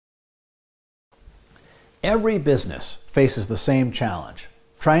Every business faces the same challenge,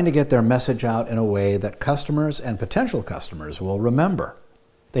 trying to get their message out in a way that customers and potential customers will remember.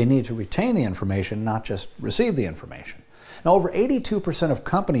 They need to retain the information, not just receive the information. Now, over 82% of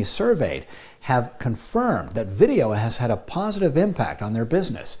companies surveyed have confirmed that video has had a positive impact on their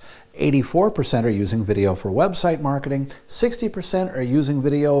business. 84% are using video for website marketing, 60% are using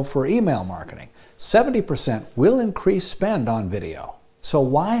video for email marketing, 70% will increase spend on video. So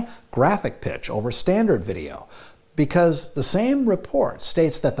why graphic pitch over standard video? Because the same report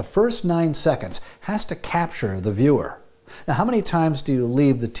states that the first 9 seconds has to capture the viewer. Now, how many times do you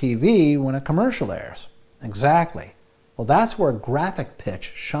leave the TV when a commercial airs? Exactly. Well, that's where graphic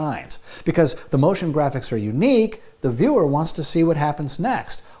pitch shines. Because the motion graphics are unique, the viewer wants to see what happens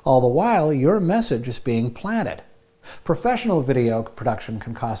next. All the while, your message is being planted. Professional video production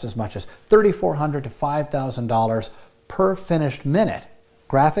can cost as much as $3,400 to $5,000 per finished minute.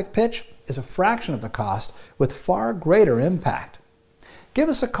 Graphic pitch is a fraction of the cost with far greater impact. Give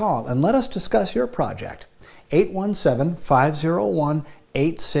us a call and let us discuss your project.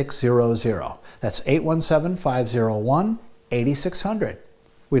 817-501-8600. That's 817-501-8600.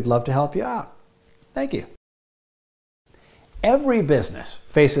 We'd love to help you out. Thank you. Every business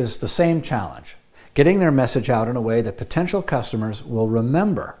faces the same challenge, getting their message out in a way that potential customers will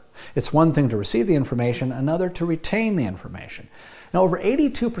remember. It's one thing to receive the information, another to retain the information. Now, over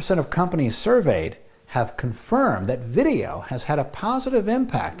 82% of companies surveyed have confirmed that video has had a positive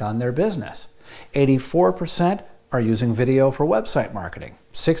impact on their business. 84% are using video for website marketing.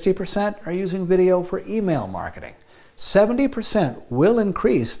 60% are using video for email marketing. 70% will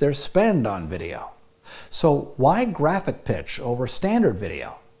increase their spend on video. So why graphic pitch over standard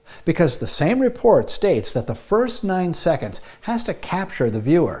video? Because the same report states that the first 9 seconds has to capture the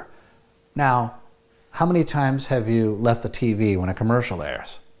viewer. Now, how many times have you left the TV when a commercial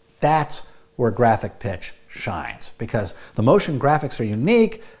airs? That's where graphic pitch shines. Because the motion graphics are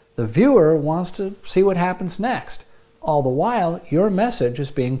unique, the viewer wants to see what happens next. All the while, your message is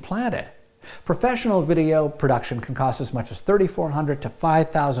being planted. Professional video production can cost as much as $3,400 to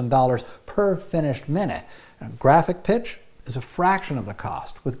 $5,000 per finished minute. And graphic pitch is a fraction of the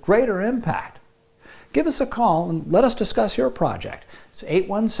cost with greater impact. Give us a call and let us discuss your project. It's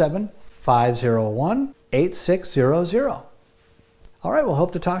 817-501-8600. All right, we'll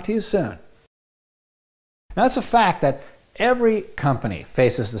hope to talk to you soon. Now, it's a fact that every company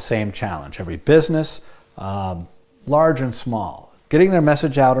faces the same challenge. Every business, large and small, getting their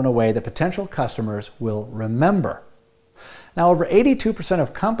message out in a way that potential customers will remember. Now, over 82%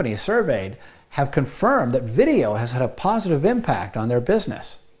 of companies surveyed have confirmed that video has had a positive impact on their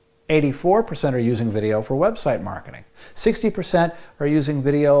business. 84% are using video for website marketing. 60% are using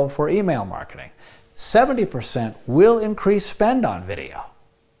video for email marketing. 70% will increase spend on video.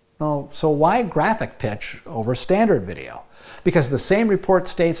 So why graphic pitch over standard video? Because the same report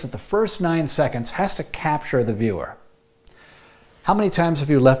states that the first 9 seconds has to capture the viewer. How many times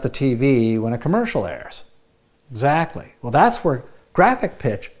have you left the TV when a commercial airs? Exactly. Well, that's where graphic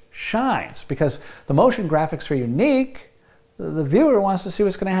pitch shines. Because the motion graphics are unique, the viewer wants to see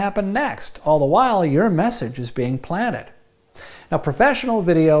what's going to happen next. All the while, your message is being planted. Now, professional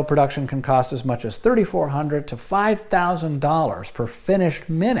video production can cost as much as $3,400 to $5,000 per finished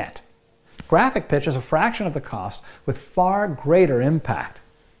minute. Graphic pitch is a fraction of the cost with far greater impact.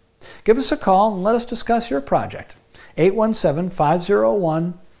 Give us a call and let us discuss your project.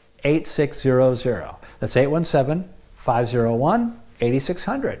 817-501-8600. That's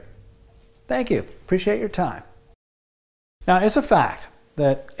 817-501-8600. Thank you. Appreciate your time. Now, it's a fact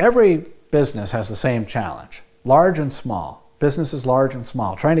that every business has the same challenge, large and small. Businesses large and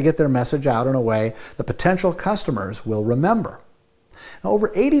small, trying to get their message out in a way that potential customers will remember. Now, over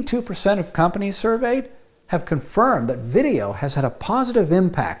 82% of companies surveyed have confirmed that video has had a positive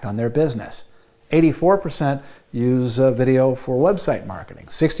impact on their business. 84% use video for website marketing,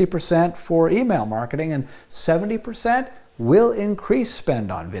 60% for email marketing, and 70% will increase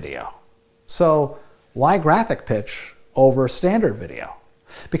spend on video. So why graphic pitch over standard video?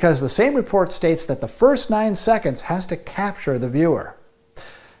 Because the same report states that the first 9 seconds has to capture the viewer.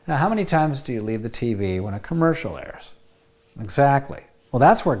 Now, how many times do you leave the TV when a commercial airs? Exactly. Well,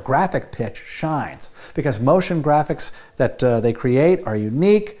 that's where graphic pitch shines. Because motion graphics that they create are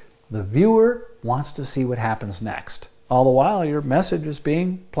unique. The viewer wants to see what happens next. All the while, your message is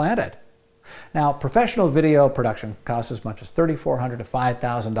being planted. Now, professional video production costs as much as $3,400 to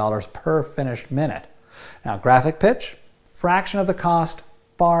 $5,000 per finished minute. Now, graphic pitch, fraction of the cost,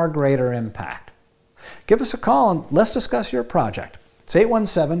 far greater impact. Give us a call and let's discuss your project. It's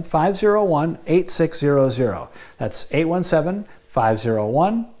 817-501-8600. That's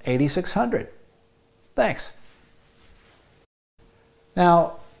 817-501-8600. Thanks.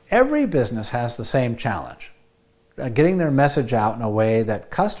 Now, every business has the same challenge, getting their message out in a way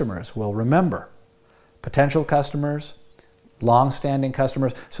that customers will remember. Potential customers, long-standing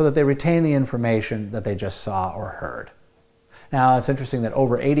customers, so that they retain the information that they just saw or heard. Now, it's interesting that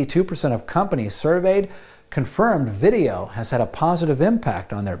over 82% of companies surveyed confirmed video has had a positive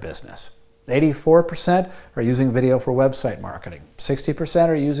impact on their business. 84% are using video for website marketing. 60%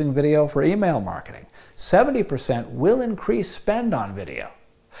 are using video for email marketing. 70% will increase spend on video.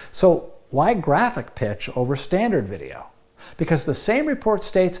 So why graphic pitch over standard video? Because the same report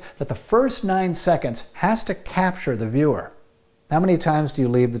states that the first 9 seconds has to capture the viewer. How many times do you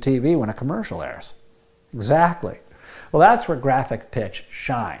leave the TV when a commercial airs? Exactly. Well, that's where graphic pitch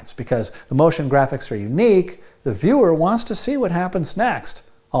shines, because the motion graphics are unique. The viewer wants to see what happens next.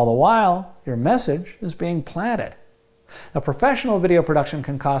 All the while, your message is being planted. Now, professional video production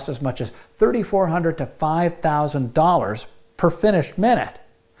can cost as much as $3,400 to $5,000 per finished minute.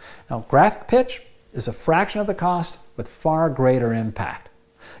 Now, graphic pitch is a fraction of the cost with far greater impact.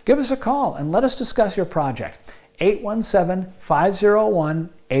 Give us a call and let us discuss your project.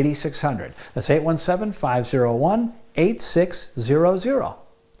 817-501-8600. That's 817-501-8600.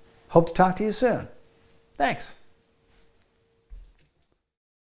 Hope to talk to you soon. Thanks.